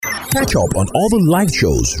Catch up on all the live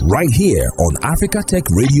shows right here on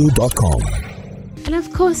africatechradio.com. And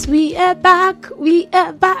of course, we are back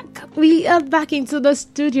into the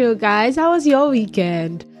studio, guys. How was your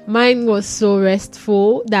weekend? Mine was so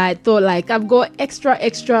restful that I thought I've got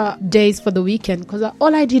extra days for the weekend, because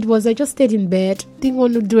all I did was I just stayed in bed, didn't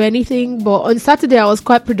want to do anything. But on Saturday I was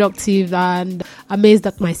quite productive and amazed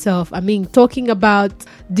at myself. Talking about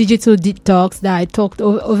digital detox that I talked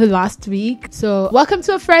over last week. So welcome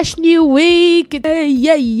to a fresh new week.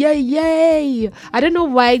 Yay. I don't know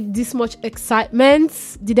why this much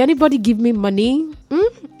excitement. Did anybody give me money?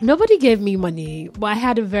 Nobody gave me money, but I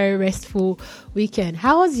had a very restful weekend.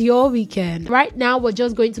 How was your weekend? Right now, we're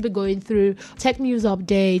just going to be going through tech news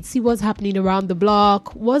updates, see what's happening around the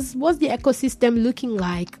block. What's the ecosystem looking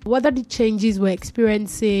like? What are the changes we're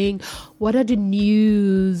experiencing? What are the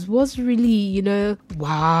news? What's really,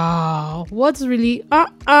 wow? What's really,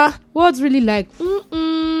 what's really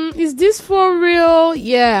is this for real?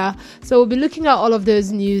 Yeah. So we'll be looking at all of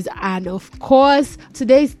those news. And of course,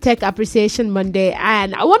 today's Tech Appreciation Monday.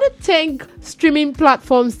 And I want to thank streaming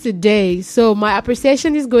platforms today. So my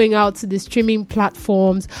appreciation is going out to the streaming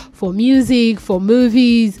platforms for music, for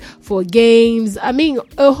movies, for games.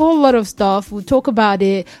 A whole lot of stuff. We'll talk about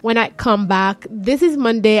it when I come back. This is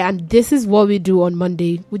Monday, and this is what we do on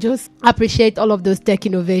Monday. We just appreciate all of those tech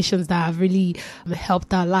innovations that have really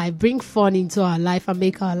helped our life, bring fun into our life, and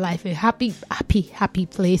make our life a happy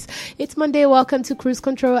place. It's Monday. Welcome to Cruise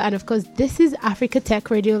Control, and of course, this is Africa Tech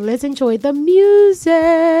Radio. Let's enjoy the music.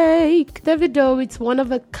 Davido, it's one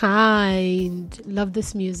of a kind. Love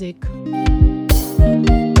this music.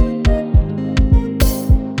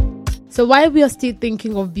 So while we are still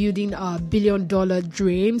thinking of building our billion-dollar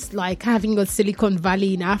dreams, like having a Silicon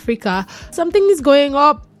Valley in Africa, something is going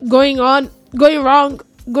up, going on, going wrong,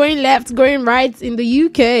 going left, going right in the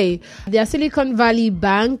UK. Their Silicon Valley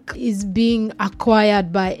Bank is being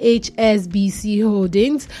acquired by HSBC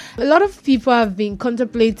Holdings. A lot of people have been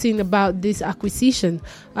contemplating about this acquisition.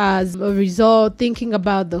 As a result, thinking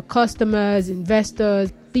about the customers,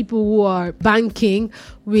 investors, people who are banking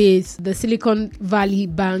with the Silicon Valley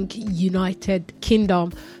Bank United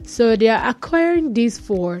Kingdom. So they are acquiring this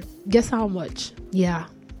for, guess how much? Yeah.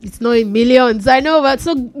 It's not in millions. I know, but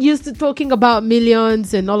so used to talking about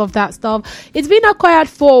millions and all of that stuff. It's been acquired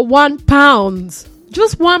for £1.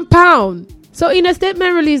 Just £1. So in a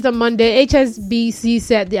statement released on Monday, HSBC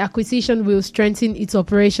said the acquisition will strengthen its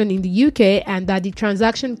operation in the UK and that the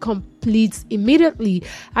transaction completes immediately,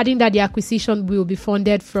 adding that the acquisition will be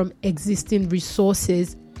funded from existing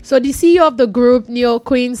resources. So the CEO of the group, Neil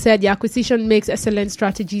Quinn, said the acquisition makes excellent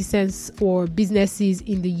strategy sense for businesses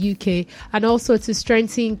in the UK and also to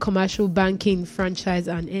strengthen commercial banking franchise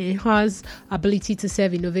and enhance ability to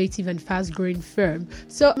serve innovative and fast-growing firms.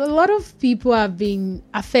 So a lot of people have been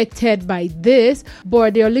affected by this,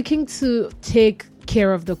 but they are looking to take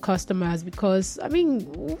care of the customers because,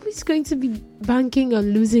 who's going to be banking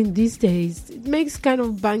and losing these days? It makes kind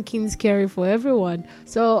of banking scary for everyone.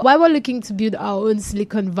 So while we're looking to build our own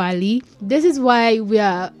Silicon Valley, this is why we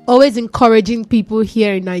are always encouraging people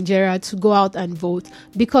here in Nigeria to go out and vote,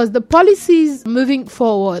 because the policies moving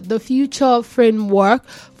forward, the future framework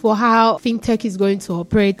for how fintech is going to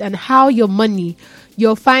operate and how your money,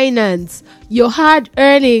 your finance, your hard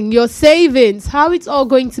earning, your savings, how it's all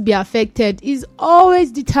going to be affected is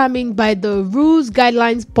always determined by the rules,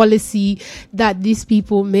 guidelines, policy that these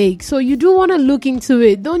people make. So you do want to look into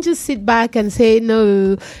it. Don't just sit back and say,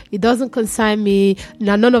 no, it doesn't concern me.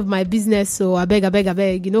 Now, none of my business. So I beg,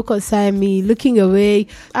 concern me. Looking away.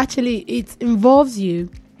 Actually, it involves you.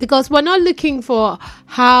 Because we're not looking for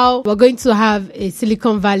how we're going to have a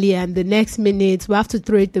Silicon Valley and the next minute we have to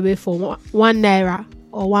throw it away for one naira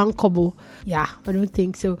or one kobo. Yeah, I don't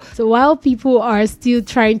think so. So while people are still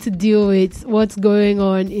trying to deal with what's going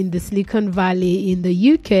on in the Silicon Valley in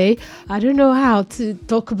the UK, I don't know how to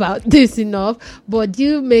talk about this enough, but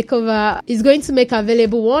Due Makeover is going to make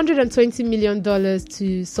available $120 million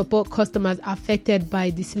to support customers affected by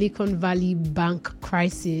the Silicon Valley Bank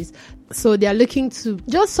crisis. So they are looking to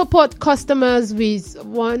just support customers with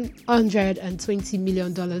 $120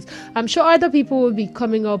 million. I'm sure other people will be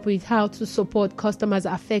coming up with how to support customers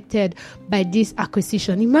affected by this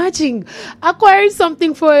acquisition. Imagine acquiring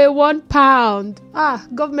something for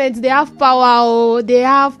 £1. Government, they have power. Oh, they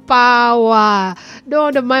have power. Don't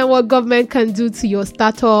undermine what government can do to your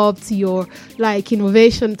startup, to your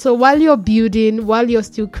innovation. So while you're building, while you're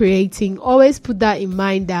still creating, always put that in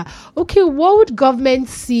mind that, okay, what would government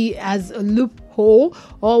see as a loophole,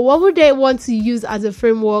 or what would they want to use as a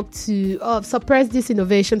framework to suppress this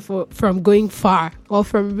innovation from going far or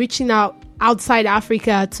from reaching out outside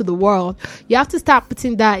Africa to the world. You have to start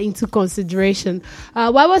putting that into consideration.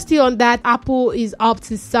 While we're still on that, Apple is up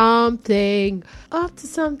to something.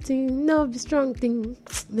 No, be strong thing.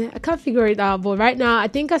 I can't figure it out. But right now, I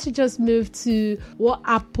think I should just move to what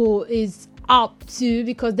Apple is up to,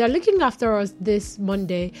 because they're looking after us this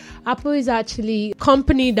Monday. Apple is actually a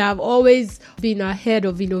company that have always been ahead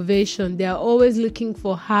of innovation. They're always looking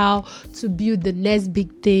for how to build the next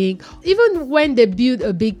big thing. Even when they build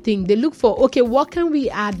a big thing, they look for, okay, what can we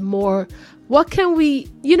add more? What can we,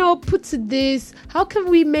 put to this? How can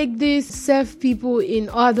we make this serve people in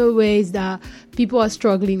other ways that people are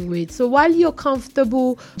struggling with? So while you're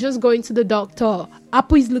comfortable just going to the doctor,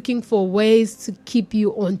 Apple is looking for ways to keep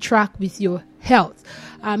you on track with your health.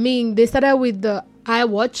 They started with the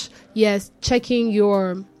iWatch, checking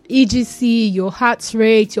your EGC, your heart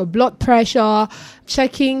rate, your blood pressure,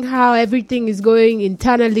 checking how everything is going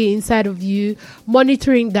internally inside of you,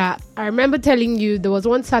 monitoring that. I remember telling you there was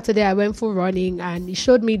one Saturday I went for running and it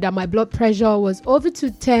showed me that my blood pressure was over to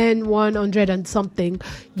 100 and something.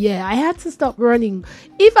 I had to stop running.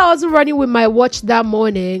 If I wasn't running with my watch that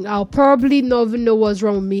morning, I'll probably not even know what's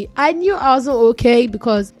wrong with me. I knew I wasn't okay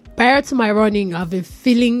because prior to my running, I've been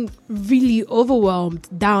feeling really overwhelmed,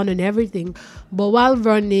 down and everything. But while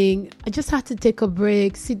running, I just had to take a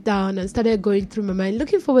break, sit down, and started going through my mind,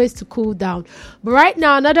 looking for ways to cool down. But right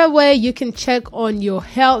now, another way you can check on your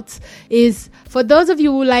health is for those of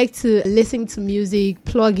you who like to listen to music,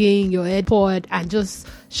 plug in your AirPod and just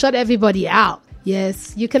shut everybody out.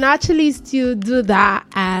 Yes, you can actually still do that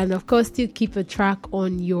and of course still keep a track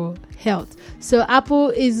on your health. So Apple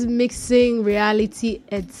is mixing reality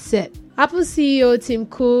headset. Apple CEO Tim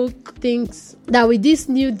Cook thinks that with this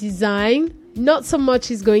new design, not so much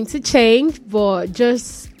is going to change, but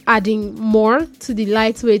just adding more to the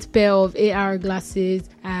lightweight pair of AR glasses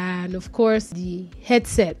and of course the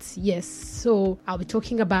headsets. Yes, so I'll be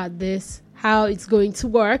talking about this, how it's going to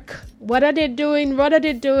work. What are they doing?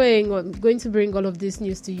 I'm going to bring all of this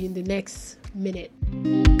news to you in the next minute.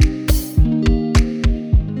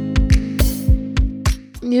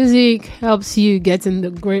 Music helps you get in the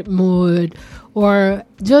great mood or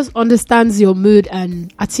just understands your mood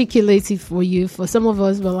and articulates it for you. For some of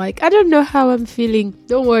us, we're like, I don't know how I'm feeling.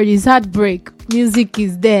 Don't worry, it's heartbreak. Music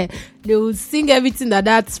is there. They will sing everything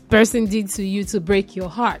that person did to you to break your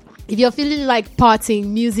heart. If you're feeling like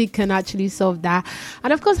partying, music can actually solve that.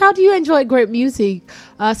 And of course, how do you enjoy great music?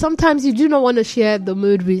 Sometimes you do not want to share the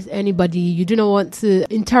mood with anybody. You do not want to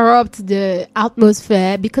interrupt the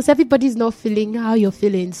atmosphere because everybody's not feeling how you're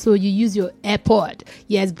feeling. So you use your AirPod.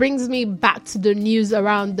 Yes, brings me back to the news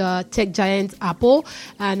around the tech giant Apple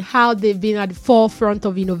and how they've been at the forefront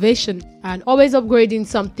of innovation and always upgrading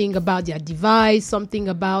something about their device, something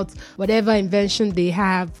about whatever invention they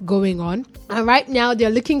have going on. And right now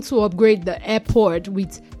they're looking to upgrade the AirPod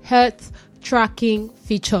with health tracking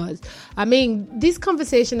features. This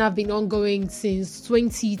conversation have been ongoing since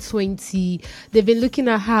 2020. They've been looking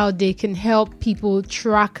at how they can help people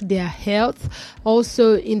track their health,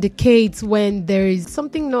 also indicate when there is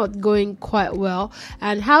something not going quite well.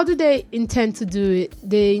 And how do they intend to do it?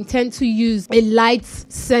 They intend to use a light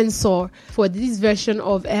sensor for this version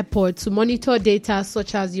of AirPod to monitor data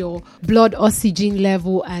such as your blood oxygen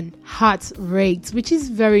level and heart rate, which is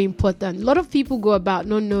very important. A lot of people go about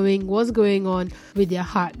not knowing what's going on with their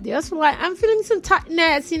heart. They also like, I'm feeling some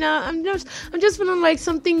tightness, I'm just feeling like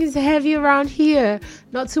something is heavy around here.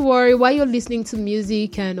 Not to worry, while you're listening to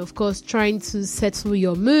music and of course trying to settle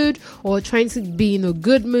your mood or trying to be in a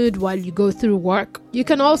good mood while you go through work, you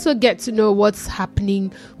can also get to know what's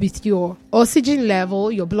happening with your oxygen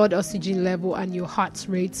level, your blood oxygen level and your heart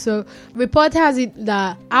rate. So report has it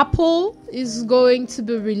that Apple is going to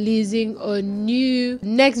be releasing a new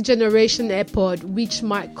next generation AirPod, which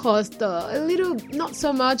might cost a little, not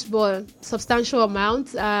so much, but substantial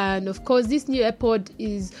amount. And of course, this new AirPod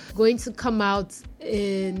is going to come out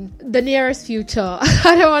in the nearest future.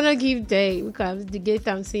 I don't want to give date because the date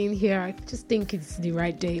I'm seeing here, I just think it's the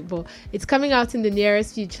right date, but it's coming out in the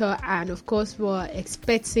nearest future. And of course, we're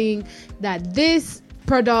expecting that this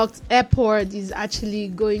product, AirPod, is actually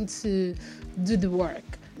going to do the work.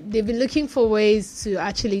 They've been looking for ways to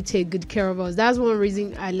actually take good care of us. That's one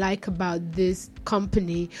reason I like about this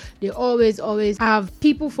company. They always have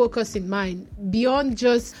people focus in mind beyond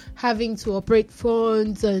just having to operate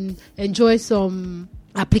phones and enjoy some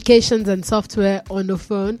applications and software on the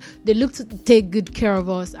phone. They look to take good care of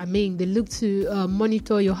us. They look to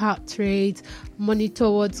monitor your heart rate, monitor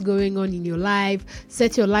what's going on in your life,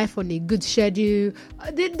 set your life on a good schedule.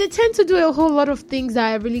 They tend to do a whole lot of things that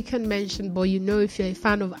I really can't mention, but if you're a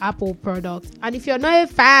fan of Apple products. And if you're not a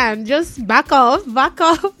fan, just back off,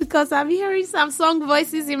 because I'm hearing Samsung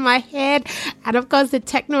voices in my head, and of course the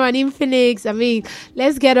Techno and Infinix.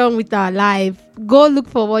 Let's get on with our life. Go look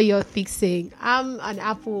for what you're fixing. I'm an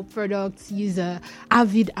Apple products user,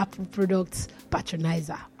 avid Apple products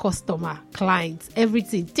patronizer, customer, client,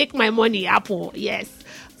 everything. Take my money, Apple. Yes.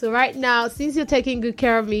 So right now, since you're taking good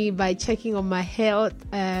care of me by checking on my health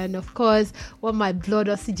and of course what my blood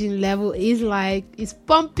oxygen level is like, it's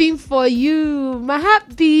pumping for you. My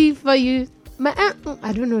heart beat for you.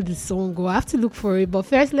 I don't know the song. I have to look for it. But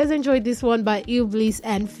first, let's enjoy this one by Bliss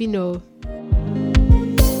and Fino.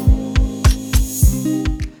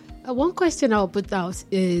 One question I'll put out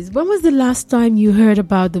is, when was the last time you heard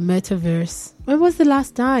about the metaverse? When was the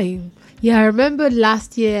last time? Yeah, I remember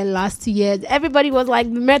last 2 years, everybody was like,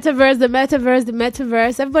 the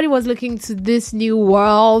metaverse. Everybody was looking to this new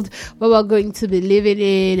world where we're going to be living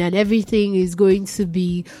in, and everything is going to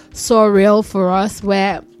be so real for us,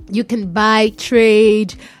 where you can buy,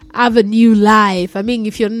 trade, have a new life.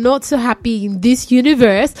 If you're not so happy in this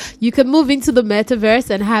universe, you can move into the metaverse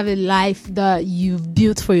and have a life that you've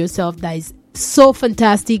built for yourself that is so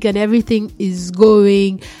fantastic, and everything is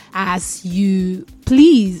going as you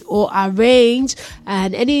please or arrange,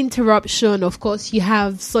 and any interruption, of course, you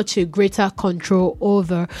have such a greater control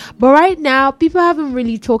over. But right now, people haven't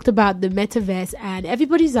really talked about the metaverse, and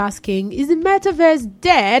everybody's asking, is the metaverse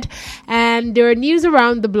dead? And there are news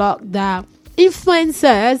around the block that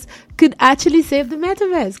influencers could actually save the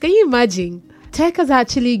metaverse. Can you imagine? Tech is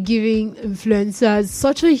actually giving influencers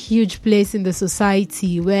such a huge place in the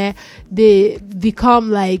society, where they become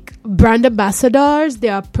like brand ambassadors. They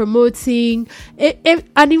are promoting.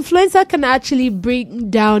 An influencer can actually bring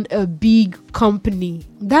down a big company.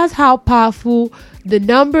 That's how powerful the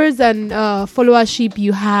numbers and followership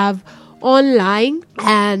you have online,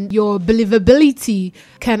 and your believability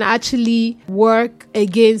can actually work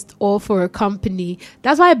against or for a company.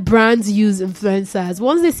 That's why brands use influencers.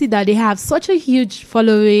 Once they see that they have such a huge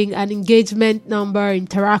following and engagement number,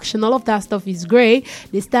 interaction, all of that stuff is great,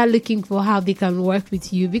 they start looking for how they can work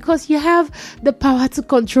with you, because you have the power to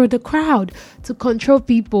control the crowd, to control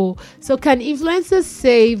people. So can influencers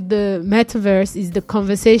save the metaverse is the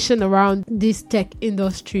conversation around this tech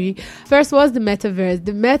industry. First, what's the metaverse?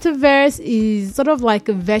 The metaverse is sort of like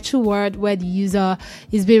a virtual world where the user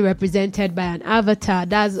is being represented by an avatar.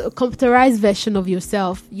 That's a computerized version of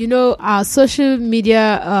yourself. Our social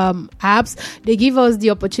media apps, they give us the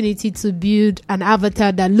opportunity to build an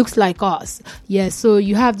avatar that looks like us. Yes, so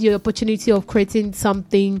you have the opportunity of creating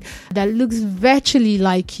something that looks virtually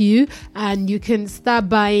like you, and you can start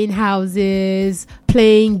buying houses,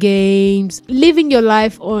 playing games, living your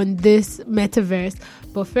life on this metaverse.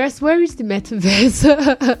 But first, where is the metaverse?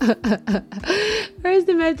 Where is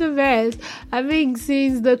the metaverse?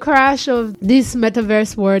 Since the crash of this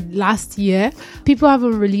metaverse word last year, people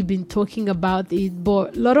haven't really been talking about it,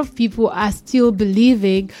 but a lot of people are still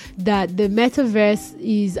believing that the metaverse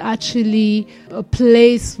is actually a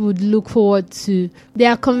place we'd look forward to. They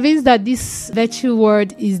are convinced that this virtual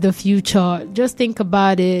world is the future. Just think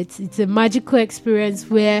about it. It's a magical experience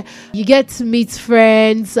where you get to meet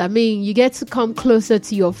friends. You get to come closer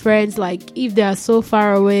to your friends. Like, if they are so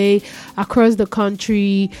far away across the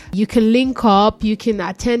country, you can link up, you can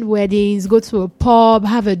attend weddings, go to a pub,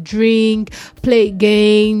 have a drink, play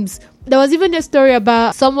games. There was even a story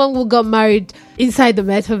about someone who got married inside the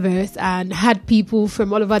metaverse and had people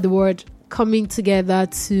from all over the world coming together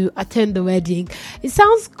to attend the wedding. It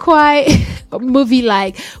sounds quite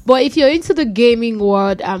movie-like, but if you're into the gaming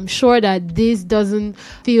world, I'm sure that this doesn't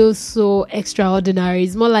feel so extraordinary.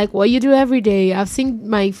 It's more like what you do every day. I've seen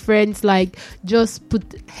my friends just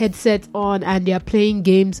put headset on and they're playing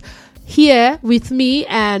games here with me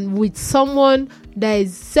and with someone that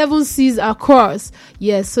is 7 seas across.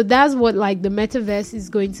 Yes, so that's what the metaverse is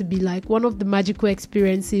going to be like. One of the magical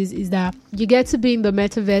experiences is that you get to be in the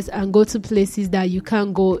metaverse and go to places that you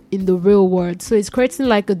can't go in the real world. So it's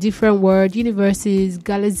creating a different world, universes,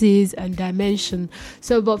 galaxies, and dimension.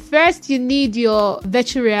 So, but first you need your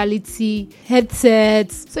virtual reality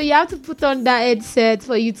headsets. So you have to put on that headset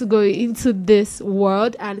for you to go into this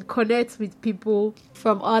world and connect with people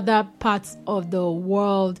from other parts of the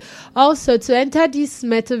world. Also, to enter enter this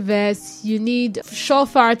metaverse, you need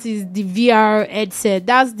short is the VR headset.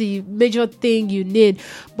 That's the major thing you need.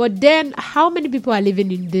 But then how many people are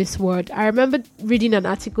living in this world? I remember reading an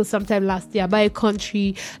article sometime last year about a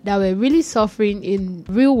country that were really suffering in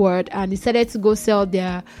real world and decided to go sell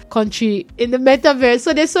their country in the metaverse.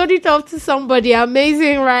 So they sold it off to somebody.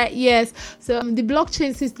 Amazing, right? Yes. So the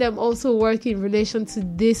blockchain system also works in relation to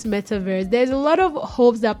this metaverse. There's a lot of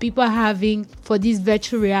hopes that people are having for this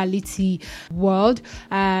virtual reality world,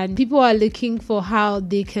 and people are looking for how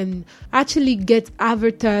they can actually get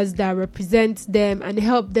avatars that represent them and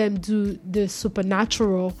help them do the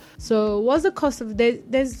supernatural. So what's the cost of this?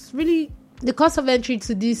 There's really the cost of entry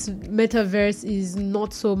to this metaverse is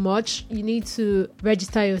not so much. You need to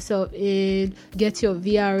register yourself in, get your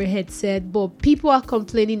VR headset, but people are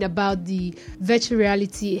complaining about the virtual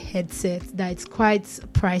reality headset that it's quite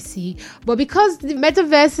pricey. But because the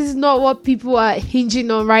metaverse is not what people are hinging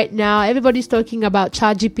on right now, everybody's talking about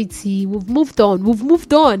ChatGPT. We've moved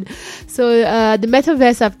on. So the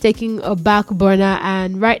metaverse have taken a back burner,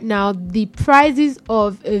 and right now the prices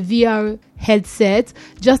of a VR headset,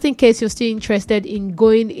 just in case you're still interested in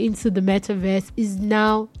going into the metaverse, is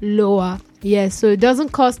now lower. Yes, so it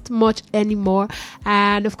doesn't cost much anymore.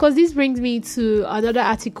 And of course, this brings me to another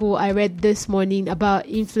article I read this morning about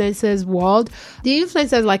influencers world. The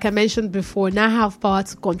influencers, like I mentioned before, now have power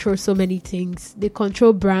to control so many things. They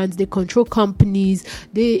control brands, they control companies,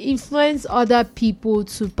 they influence other people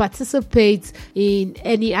to participate in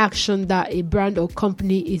any action that a brand or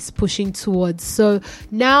company is pushing towards. So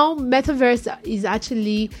now metaverse is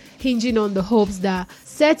actually hinging on the hopes that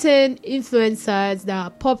certain influencers that are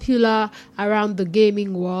popular around the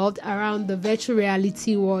gaming world, around the virtual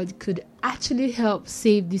reality world, could actually help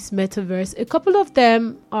save this metaverse. A couple of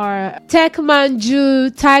them are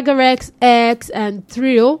Techmanju, TigerXX, and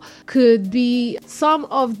Thrill could be some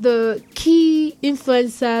of the key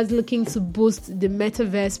influencers looking to boost the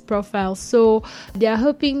metaverse profile. So they are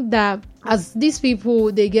hoping that as these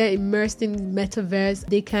people, they get immersed in the metaverse,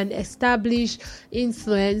 they can establish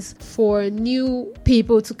influence for new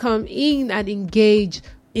people to come in and engage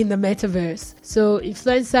in the metaverse. So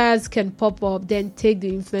influencers can pop up, then take the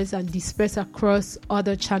influence and disperse across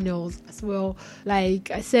other channels as well.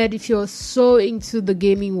 Like I said, if you're so into the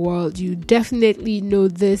gaming world, you definitely know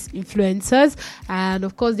these influencers, and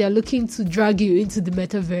of course they're looking to drag you into the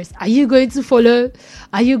metaverse. Are you going to follow?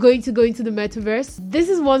 Are you going to go into the metaverse? This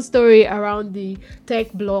is one story around the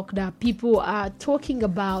tech block that people are talking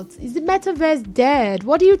about. Is the metaverse dead?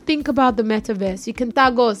 What do you think about the metaverse? You can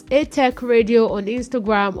tag us Tech Radio on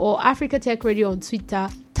Instagram or Africa Tech Radio on Twitter.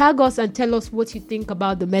 Tag us and tell us what you think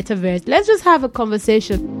about the metaverse. Let's just have a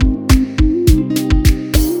conversation.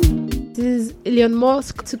 This is Elon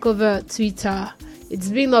Musk took over Twitter. It's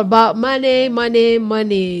been about money. My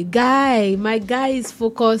guy is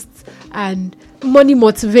focused and money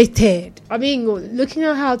motivated. I mean, looking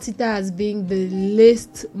at how Twitter has been the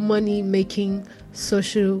least money making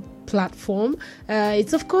social platform,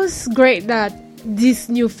 it's of course great that these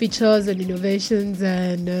new features and innovations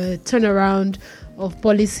and turnaround of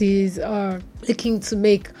policies are looking to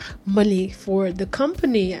make money for the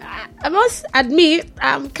company. I must admit,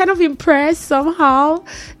 I'm kind of impressed somehow,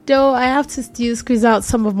 though I have to still squeeze out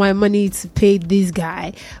some of my money to pay this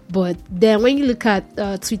guy. But then when you look at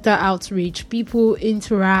Twitter outreach, people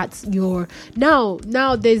interact now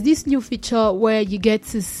there's this new feature where you get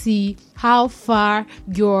to see how far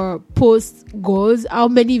your post goes, how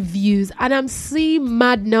many views, and I'm seeing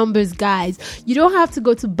mad numbers, guys. You don't have to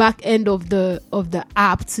go to back end of the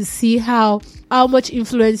app to see how much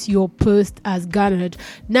influence your post has garnered.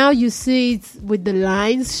 Now you see it with the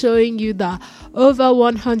lines showing you that over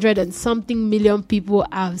 100 and something million people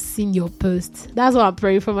have seen your post. That's what I'm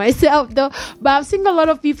praying for myself though. But I've seen a lot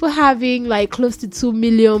of people having like close to 2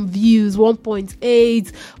 million views,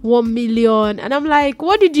 1.8, 1 million. And I'm like,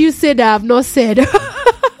 what did you say that I've not said?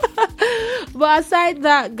 But aside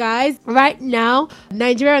that, guys, right now,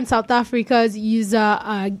 Nigeria and South Africa's users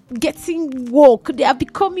are getting woke. They are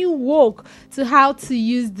becoming woke to how to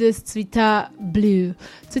use this Twitter Blue.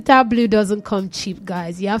 Twitter Blue doesn't come cheap,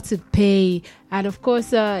 guys. You have to pay. And of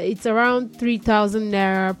course, it's around 3,000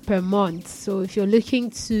 naira per month. So if you're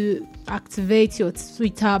looking to activate your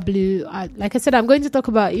Twitter Blue, like I said, I'm going to talk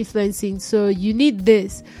about influencing. So you need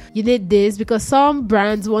this. You need this because some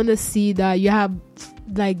brands want to see that you have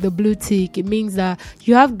like the blue tick. It means that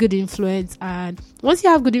you have good influence, and once you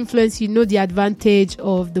have good influence, you know the advantage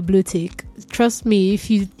of the blue tick. Trust me,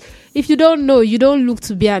 if if you don't know, you don't look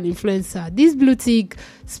to be an influencer. This blue tick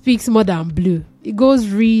speaks more than blue. It goes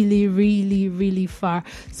really, really, really far.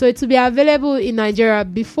 So it will be available in Nigeria.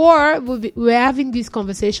 Before, we were having this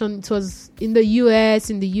conversation, it was in the US,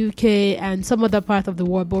 in the UK, and some other part of the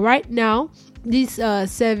world. But right now, this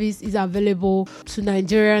service is available to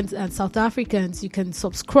Nigerians and South Africans. You can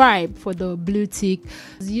subscribe for the blue tick.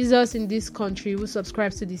 Users in this country who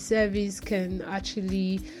subscribe to the service can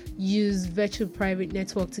actually use virtual private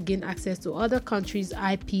network to gain access to other countries'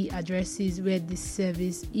 IP addresses where this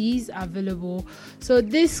service is available. So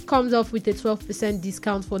this comes off with a 12%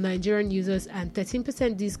 discount for Nigerian users and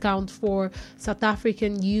 13% discount for South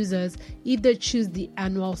African users if they choose the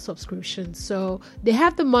annual subscription. So they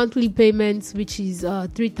have the monthly payments, which is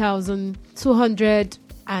 3,208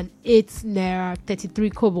 naira 33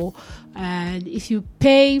 kobo, and if you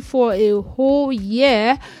pay for a whole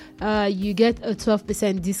year, you get a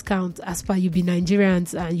 12% discount as per you be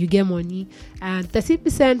Nigerians, and you get money, and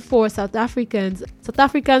 30% for South Africans. South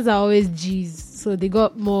Africans are always G's, so they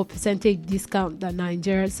got more percentage discount than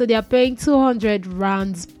Nigerians, so they are paying 200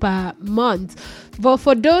 rands per month. But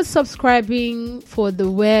for those subscribing for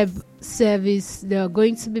the web service, they're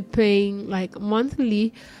going to be paying like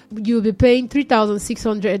monthly. You'll be paying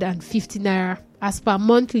 3,650 naira as per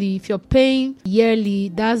monthly. If you're paying yearly,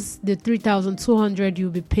 that's the 3,200 you'll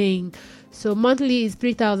be paying. So monthly is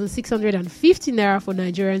 3,650 naira for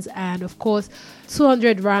Nigerians, and of course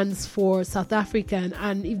 200 rands for South African.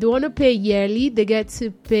 And if they want to pay yearly, they get to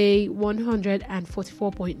pay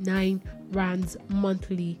 144.9 rands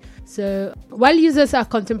monthly. So while users are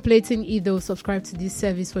contemplating if they'll subscribe to this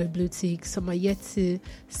service for a blue tick, some are yet to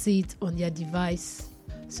see it on their device.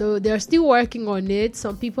 So they're still working on it.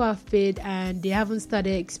 Some people have paid and they haven't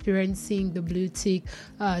started experiencing the blue tick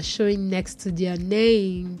showing next to their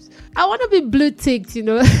names. I want to be blue ticked, you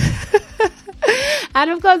know. And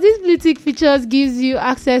of course, this blue tick features gives you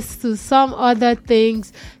access to some other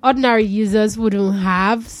things ordinary users wouldn't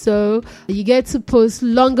have. So you get to post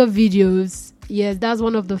longer videos. Yes, that's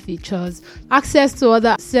one of the features. Access to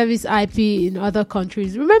other service IP in other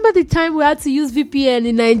countries. Remember the time we had to use VPN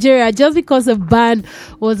in Nigeria just because a ban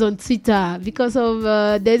was on Twitter? Because of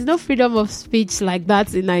there's no freedom of speech like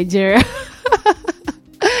that in Nigeria.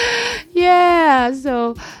 Yeah,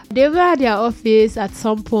 so they had their office at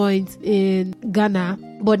some point in Ghana,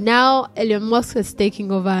 but now Elon Musk is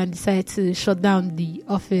taking over and decided to shut down the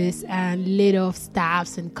office and laid off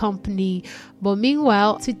staffs and company. But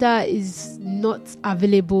meanwhile, Twitter is not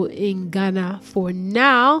available in Ghana for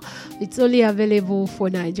now. It's only available for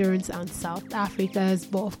Nigerians and South Africans.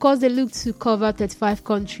 But of course, they look to cover 35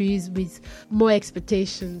 countries with more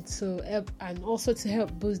expectations to help, and also to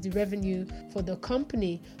help boost the revenue for the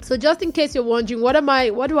company. So just in case you're wondering,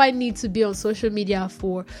 what do I need to be on social media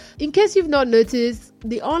for? In case you've not noticed,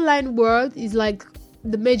 the online world is like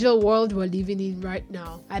the major world we're living in right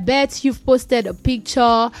now. I bet you've posted a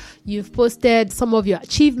picture, you've posted some of your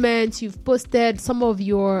achievements, you've posted some of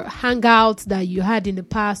your hangouts that you had in the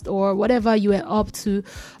past or whatever you were up to,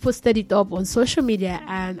 posted it up on social media,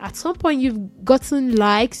 and at some point you've gotten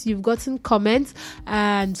likes, you've gotten comments,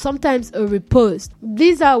 and sometimes a repost.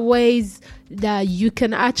 These are ways that you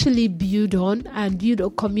can actually build on and build a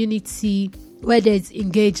community where there's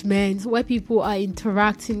engagement, where people are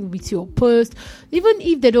interacting with your post. Even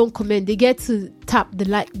if they don't comment, they get to tap the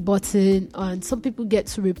like button, and some people get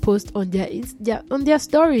to repost on their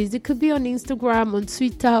stories. It could be on Instagram, on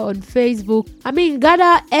Twitter, on Facebook. I mean,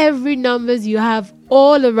 gather every numbers you have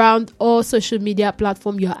all around all social media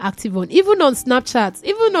platform you're active on, even on Snapchat,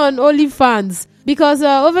 even on OnlyFans. Because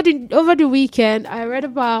over the weekend, I read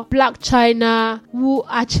about Black China who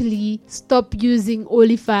actually stopped using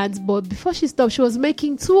OnlyFans, but before she stopped, she was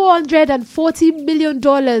making $240 million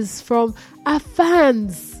from her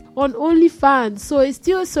fans on OnlyFans. So it's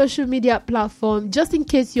still a social media platform. Just in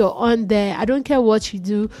case you're on there, I don't care what you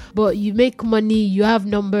do, but you make money, you have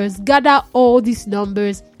numbers. Gather all these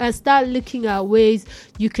numbers and start looking at ways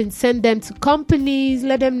you can send them to companies.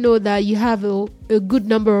 Let them know that you have a good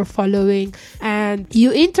number of following and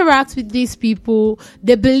you interact with these people.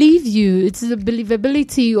 They believe you. It's the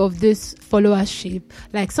believability of this followership.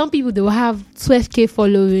 Like some people, they will have 12k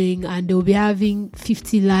following and they'll be having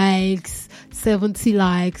 50 likes, 70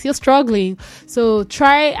 likes. You're struggling, so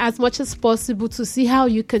try as much as possible to see how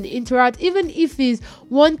you can interact, even if it's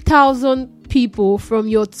 1,000 people from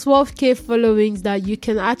your 12k followings that you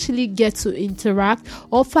can actually get to interact,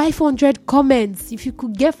 or 500 comments. If you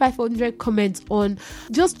could get 500 comments on,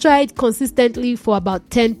 just try it consistently for about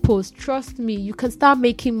 10 posts. Trust me, you can start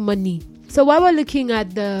making money. So while we're looking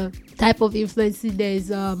at the type of influencing. There's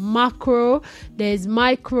macro, there's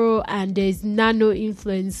micro, and there's nano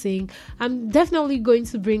influencing. I'm definitely going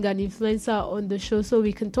to bring an influencer on the show so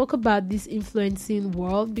we can talk about this influencing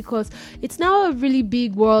world, because it's now a really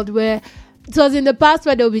big world where it was in the past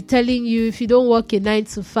where they'll be telling you if you don't work a 9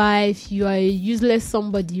 to 5, you are a useless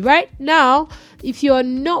somebody. Right now, if you're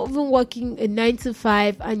not even working a 9 to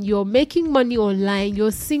 5 and you're making money online, you're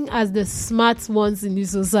seen as the smart ones in the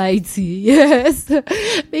society. Yes,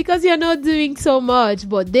 because you're not doing so much,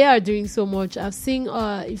 but they are doing so much. I've seen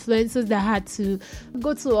influencers that had to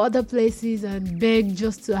go to other places and beg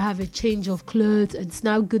just to have a change of clothes and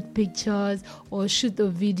snap good pictures or shoot a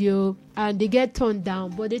video, and they get turned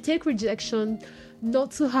down, but they take rejection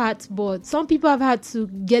not too hard. But some people have had to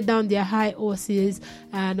get down their high horses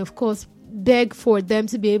and of course beg for them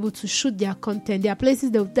to be able to shoot their content. There are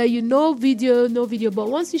places that will tell you no video, but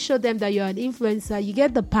once you show them that you're an influencer, you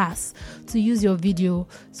get the pass to use your video.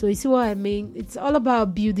 So you see what I mean? It's all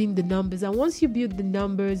about building the numbers, and once you build the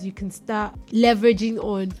numbers, you can start leveraging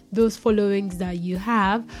on those followings that you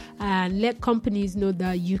have and let companies know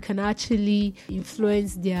that you can actually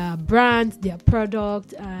influence their brand, their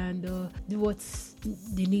product, and do what's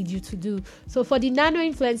they need you to do. So for the nano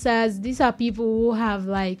influencers, these are people who have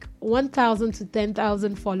like 1,000 to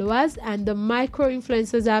 10,000 followers, and the micro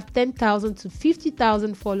influencers have 10,000 to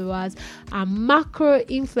 50,000 followers, and macro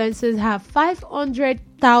influencers have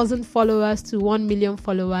 500,000 followers to 1 million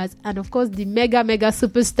followers. And of course, the mega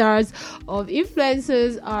superstars of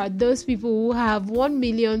influencers are those people who have 1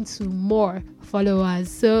 million to more followers.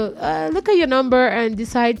 So look at your number and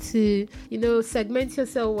decide to segment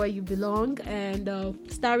yourself where you belong, and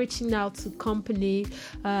start reaching out to company.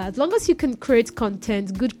 As long as you can create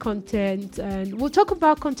content, good content, and we'll talk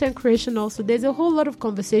about content creation also. There's a whole lot of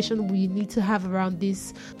conversation we need to have around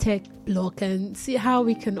this tech block and see how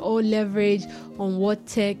we can all leverage on what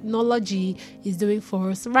technology is doing for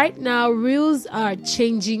us. Right now, Reels are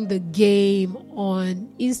changing the game on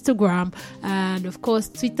Instagram, and of course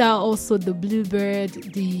Twitter also, the Bluebird,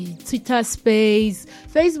 the Twitter Space,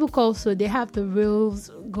 Facebook also, they have the Reels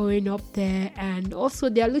going up there, and also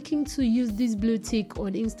they're looking to use this blue tick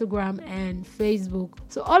on Instagram and Facebook.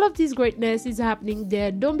 So all of this greatness is happening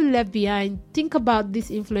there. Don't be left behind. Think about this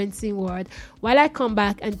influencing world while I come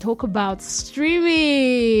back and talk about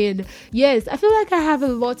streaming. Yes, I feel like I have a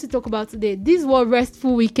lot to talk about today. This is what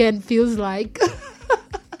restful weekend feels like.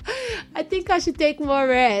 I think I should take more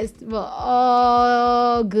rest, but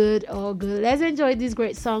all good. Let's enjoy this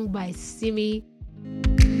great song by Simi.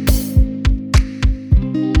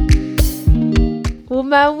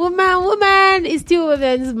 Woman. It's still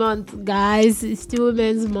Women's Month, guys. It's still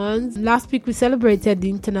Women's Month. Last week we celebrated the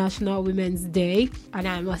International Women's Day, and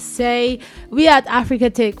I must say, we at Africa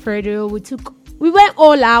Tech Radio, we went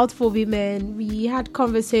all out for women. We had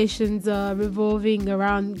conversations revolving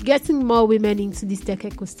around getting more women into this tech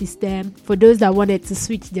ecosystem, for those that wanted to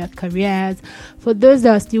switch their careers, for those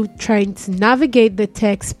that are still trying to navigate the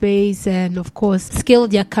tech space, and of course scale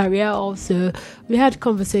their career also. We had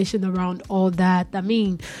conversation around all that. I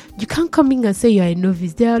mean, you can't come in and say you're a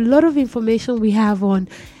novice. There are a lot of information we have on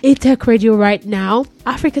A-Tech Radio right now.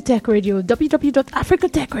 Africa Tech Radio,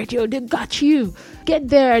 www.africatechradio. They got you. Get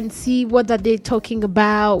there and see what are they talking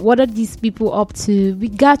about. What are these people up to? We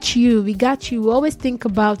got you. We always think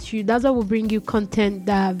about you. That's why we bring you content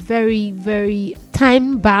that are very, very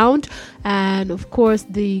time bound. And of course,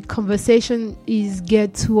 the conversation is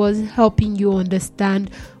geared towards helping you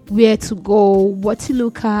understand where to go, what to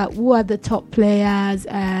look at, who are the top players,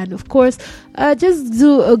 and of course, just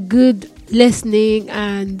do a good listening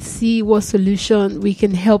and see what solution we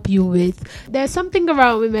can help you with. There's something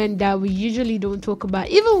around women that we usually don't talk about.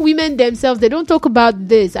 Even women themselves, they don't talk about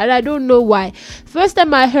this, and I don't know why. First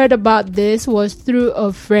time I heard about this was through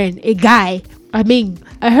a friend, a guy.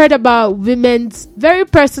 I heard about women's very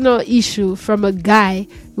personal issue from a guy.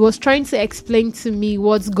 He was trying to explain to me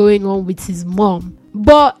what's going on with his mom.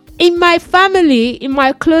 But in my family, in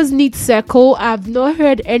my close-knit circle, I've not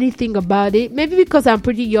heard anything about it. Maybe because I'm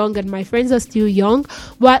pretty young and my friends are still young.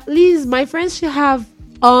 But at least my friends should have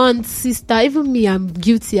aunt, sister. Even me, I'm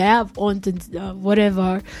guilty. I have aunt and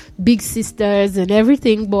whatever, big sisters and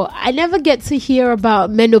everything. But I never get to hear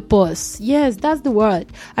about menopause. Yes, that's the word.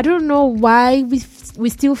 I don't know why we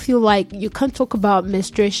still feel like you can't talk about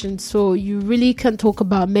menstruation, so you really can't talk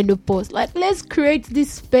about menopause. Like, let's create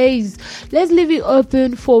this space. Let's leave it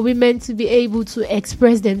open for women to be able to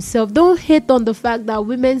express themselves. Don't hate on the fact that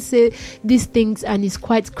women say these things and it's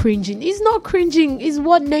quite cringing. It's not cringing. It's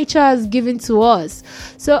what nature has given to us.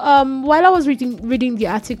 So while I was reading the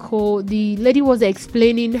article, the lady was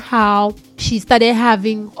explaining how she started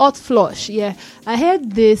having hot flush. Yeah, I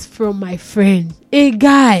heard this from my friend, a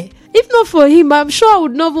guy. If not for him, I'm sure I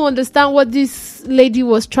would never understand what this lady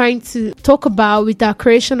was trying to talk about with the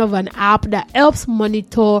creation of an app that helps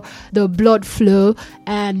monitor the blood flow.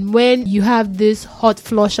 And when you have this hot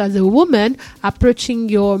flush as a woman approaching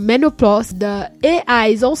your menopause, the AI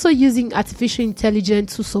is also using artificial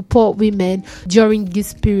intelligence to support women during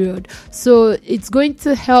this period. So it's going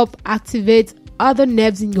to help activate other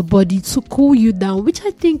nerves in your body to cool you down, which I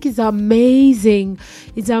think is amazing.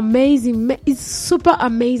 It's amazing. It's super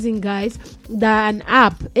amazing, guys, that an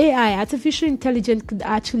app, AI, artificial intelligence, could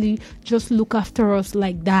actually just look after us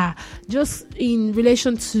like that. Just in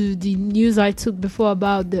relation to the news I took before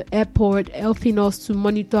about the airport helping us to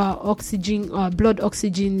monitor our oxygen, our blood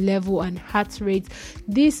oxygen level and heart rate,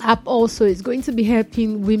 this app also is going to be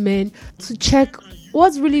helping women to check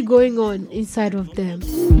what's really going on inside of them.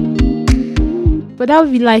 Whether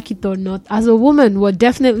we like it or not, as a woman, we're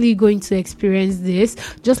definitely going to experience this.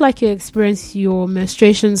 Just like you experience your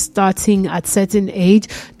menstruation starting at certain age,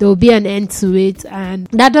 there will be an end to it, and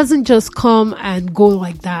that doesn't just come and go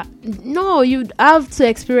like that. No, you have to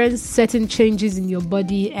experience certain changes in your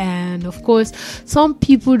body, and of course, some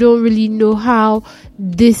people don't really know how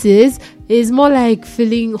this is. It's more like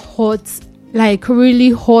feeling hot, like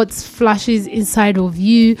really hot flashes inside of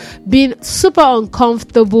you, being super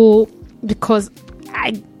uncomfortable, because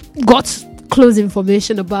I got close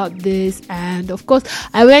information about this. And of course,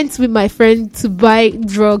 I went with my friend to buy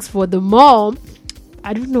drugs for the mom.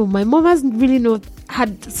 I don't know, my mom hasn't really not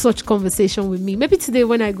had such conversation with me. Maybe today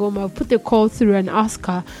when I go home, I'll put a call through and ask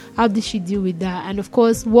her how did she deal with that. And of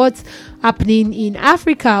course, what's happening in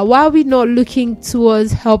Africa? Why are we not looking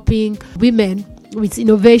towards helping women with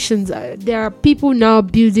innovations? There are people now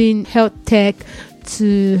building health tech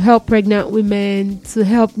to help pregnant women, to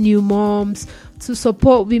help new moms, to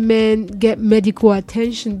support women get medical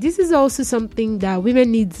attention. This is also something that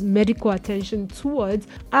women need medical attention towards.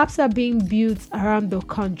 Apps are being built around the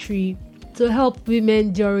country to help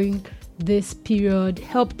women during this period,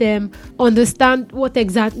 help them understand what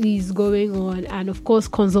exactly is going on, and of course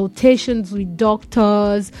consultations with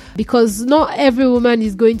doctors, because not every woman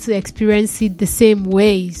is going to experience it the same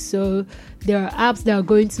way. So there are apps that are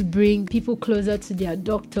going to bring people closer to their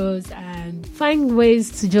doctors and find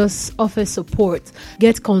ways to just offer support,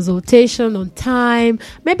 get consultation on time,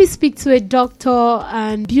 maybe speak to a doctor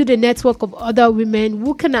and build a network of other women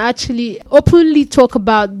who can actually openly talk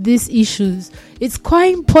about these issues. It's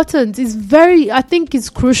quite important. I think it's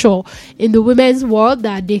crucial in the women's world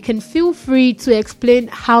that they can feel free to explain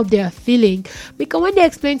how they are feeling. Because when they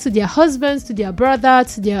explain to their husbands, to their brother,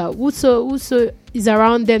 to their whoso is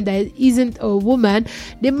around them that isn't a woman,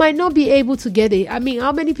 they might not be able to get it. I mean,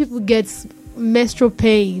 how many people get menstrual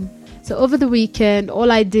pain? So over the weekend,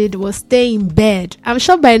 all I did was stay in bed. I'm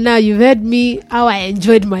sure by now you've heard me how I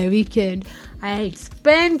enjoyed my weekend. I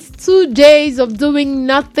spent 2 days of doing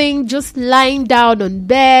nothing, just lying down on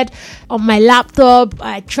bed on my laptop.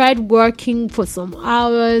 I tried working for some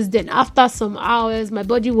hours. Then after some hours, my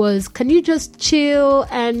body was, can you just chill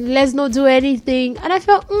and let's not do anything? And I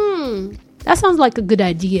felt, that sounds like a good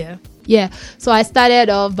idea. Yeah, so I started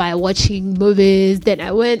off by watching movies. Then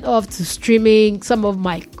I went off to streaming some of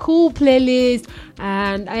my cool playlists,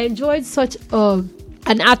 and I enjoyed such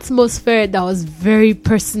an atmosphere that was very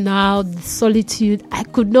personal. The solitude, I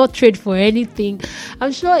could not trade for anything.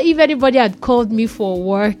 I'm sure if anybody had called me for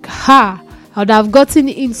work, I would have gotten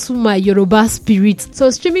into my Yoruba spirit. So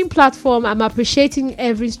streaming platform, I'm appreciating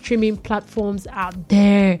every streaming platforms out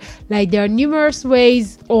there. Like there are numerous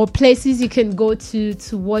ways or places you can go to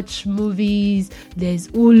watch movies. There's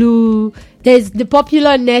Hulu. There's the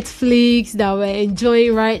popular Netflix that we're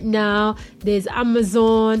enjoying right now. There's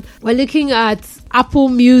Amazon. We're looking at Apple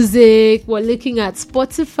Music. We're looking at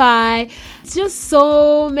Spotify. It's just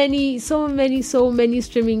so many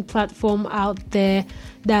streaming platforms out there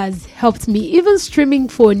that has helped me. Even streaming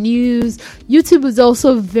for news. YouTube is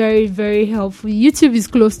also very, very helpful. YouTube is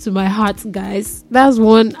close to my heart, guys. That's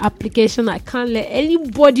one application I can't let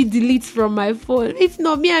anybody delete from my phone. If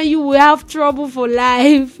not, me and you will have trouble for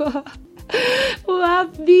life. We'll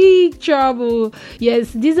have big trouble.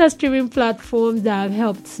 Yes, these are streaming platforms that have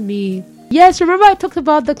helped me. Yes, remember I talked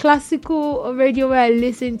about the classical radio where I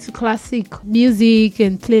listen to classic music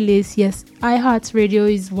and playlists. Yes, iHeartRadio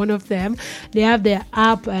is one of them. They have their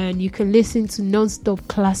app and you can listen to non-stop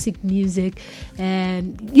classic music.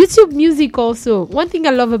 And YouTube Music also. One thing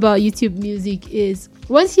I love about YouTube Music is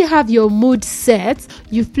once you have your mood set,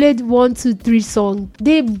 you've played 1, 2, 3 songs,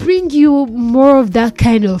 they bring you more of that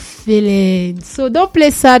kind of feeling. So don't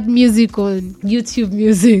play sad music on YouTube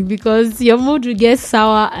Music, because your mood will get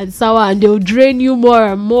sour and they'll drain you more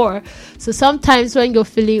and more. So sometimes when you're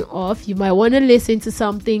feeling off, you might want to listen to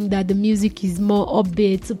something that the music is more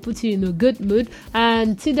upbeat to put you in a good mood.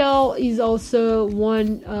 And Tidal is also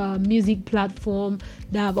one music platform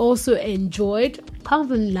that I've also enjoyed. Can't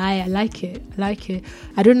even lie, I like it.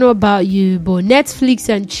 I don't know about you, but Netflix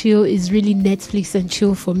and chill is really Netflix and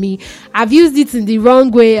chill for me. I've used it in the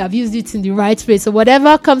wrong way, I've used it in the right way. So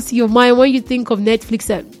whatever comes to your mind when you think of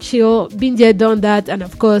Netflix and chill, been there, done that, and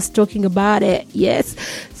of course talking about it. Yes.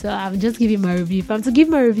 So I'm just giving my review. If I'm to give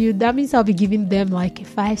my review, that means I'll be giving them like a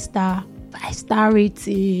 5-star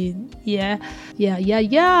rating. Yeah.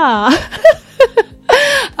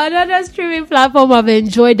 Another streaming platform I've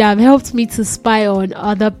enjoyed that have helped me to spy on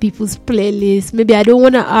other people's playlists. Maybe I don't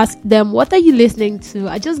want to ask them, what are you listening to?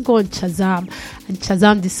 I just go on Shazam and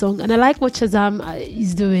Shazam the song. And I like what Shazam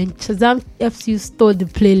is doing. Shazam helps you store the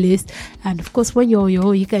playlist. And of course, when you're on your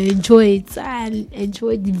own, you can enjoy it and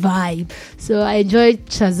enjoy the vibe. So I enjoyed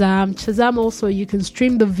Shazam. Shazam also, you can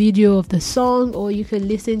stream the video of the song or you can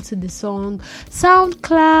listen to the song.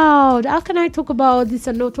 SoundCloud. How can I talk about this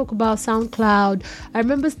and not talk about SoundCloud? I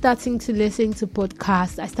remember starting to listen to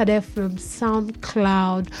podcasts. I started from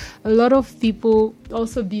SoundCloud. A lot of people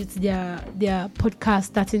also built their podcast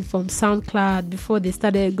starting from SoundCloud before they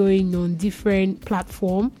started going on different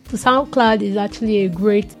platforms. So SoundCloud is actually a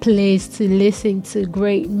great place to listen to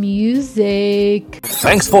great music.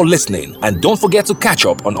 Thanks for listening, and don't forget to catch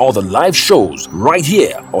up on all the live shows right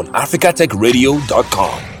here on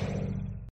africatechradio.com.